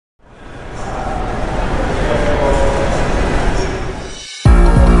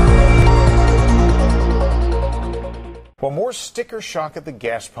more sticker shock at the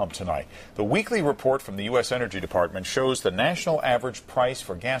gas pump tonight. The weekly report from the U.S. Energy Department shows the national average price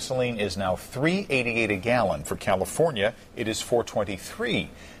for gasoline is now $3.88 a gallon. For California, it is $4.23,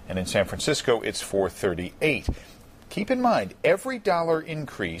 and in San Francisco, it's $4.38. Keep in mind, every dollar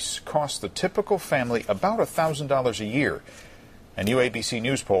increase costs the typical family about $1,000 a year. A new ABC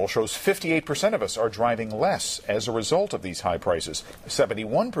News poll shows 58% of us are driving less as a result of these high prices.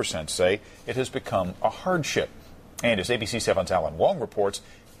 71% say it has become a hardship. And as ABC 7's Alan Wong reports,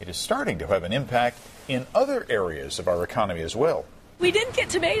 it is starting to have an impact in other areas of our economy as well. We didn't get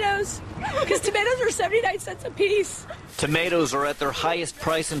tomatoes because tomatoes are 79 cents a piece. Tomatoes are at their highest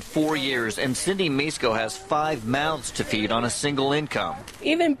price in 4 years, and Cindy Misko has 5 mouths to feed on a single income.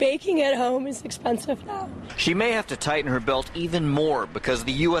 Even baking at home is expensive now. She may have to tighten her belt even more because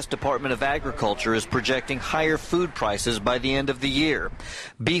the U.S. Department of Agriculture is projecting higher food prices by the end of the year.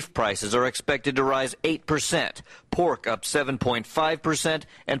 Beef prices are expected to rise 8%, pork up 7.5%,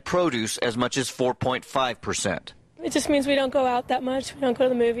 and produce as much as 4.5%. It just means we don't go out that much. We don't go to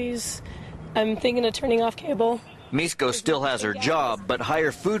the movies. I'm thinking of turning off cable. Misko still has her job, but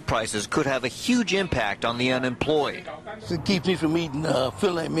higher food prices could have a huge impact on the unemployed. It keeps me from eating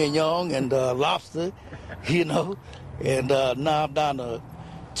filet mignon and lobster, and now I'm down to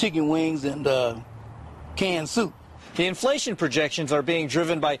chicken wings and canned soup. The inflation projections are being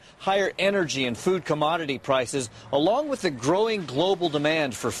driven by higher energy and food commodity prices, along with the growing global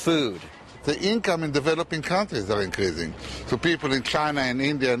demand for food. The income in developing countries are increasing. So people in China and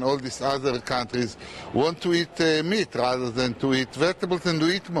India and all these other countries want to eat meat rather than to eat vegetables and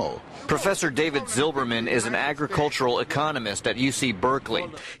to eat more. Professor David Zilberman is an agricultural economist at UC Berkeley.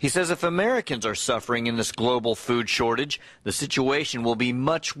 He says if Americans are suffering in this global food shortage, the situation will be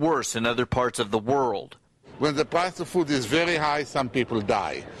much worse in other parts of the world. When the price of food is very high, some people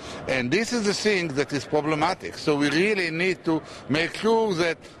die. And this is the thing that is problematic. So we really need to make sure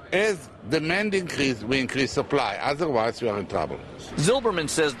that as demand increases, we increase supply. Otherwise, we are in trouble. Zilberman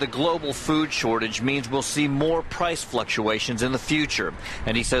says the global food shortage means we'll see more price fluctuations in the future.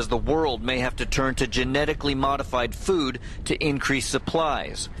 And he says the world may have to turn to genetically modified food to increase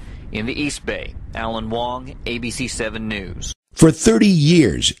supplies. In the East Bay, Alan Wong, ABC 7 News. For 30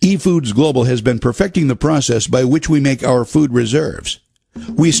 years, Efoods Global has been perfecting the process by which we make our food reserves.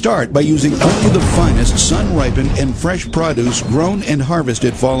 We start by using only the finest sun-ripened and fresh produce grown and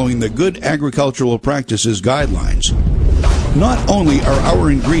harvested following the Good Agricultural Practices guidelines. Not only are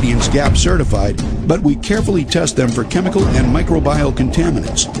our ingredients GAP certified, but we carefully test them for chemical and microbial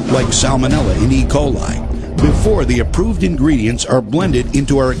contaminants like Salmonella and E. coli before the approved ingredients are blended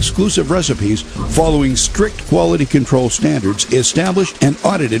into our exclusive recipes following strict quality control standards established and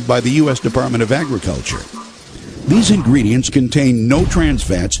audited by the U.S. Department of Agriculture. These ingredients contain no trans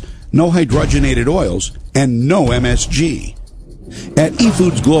fats, no hydrogenated oils, and no MSG. At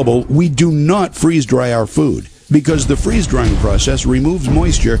Efoods Global, we do not freeze dry our food because the freeze drying process removes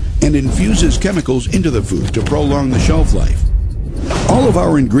moisture and infuses chemicals into the food to prolong the shelf life. All of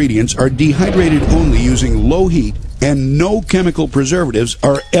our ingredients are dehydrated only using low heat, and no chemical preservatives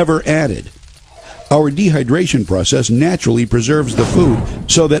are ever added. Our dehydration process naturally preserves the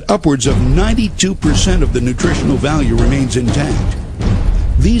food so that upwards of 92% of the nutritional value remains intact.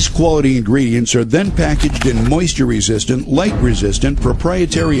 These quality ingredients are then packaged in moisture-resistant, light-resistant,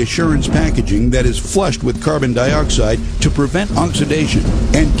 proprietary assurance packaging that is flushed with carbon dioxide to prevent oxidation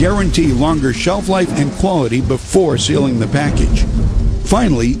and guarantee longer shelf life and quality before sealing the package.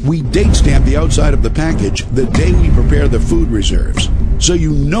 Finally, we date stamp the outside of the package the day we prepare the food reserves, so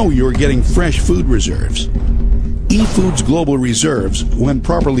you know you're getting fresh food reserves. Efoods Global Reserves, when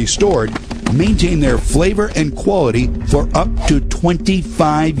properly stored, maintain their flavor and quality for up to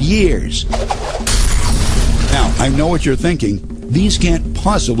 25 years. Now, I know what you're thinking. These can't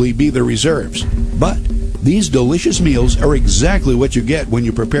possibly be the reserves. But these delicious meals are exactly what you get when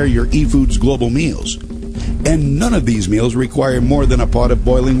you prepare your Efoods Global meals. And none of these meals require more than a pot of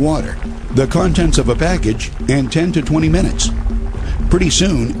boiling water, the contents of a package, and 10 to 20 minutes. Pretty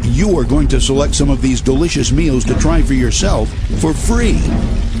soon, you are going to select some of these delicious meals to try for yourself for free.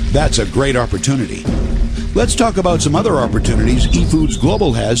 That's a great opportunity. Let's talk about some other opportunities Efoods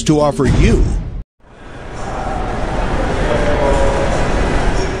Global has to offer you.